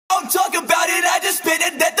don't talk about it, I just spit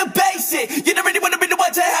it at the basic. You don't really wanna be the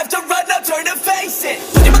one to have to run, now turn and face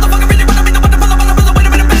it.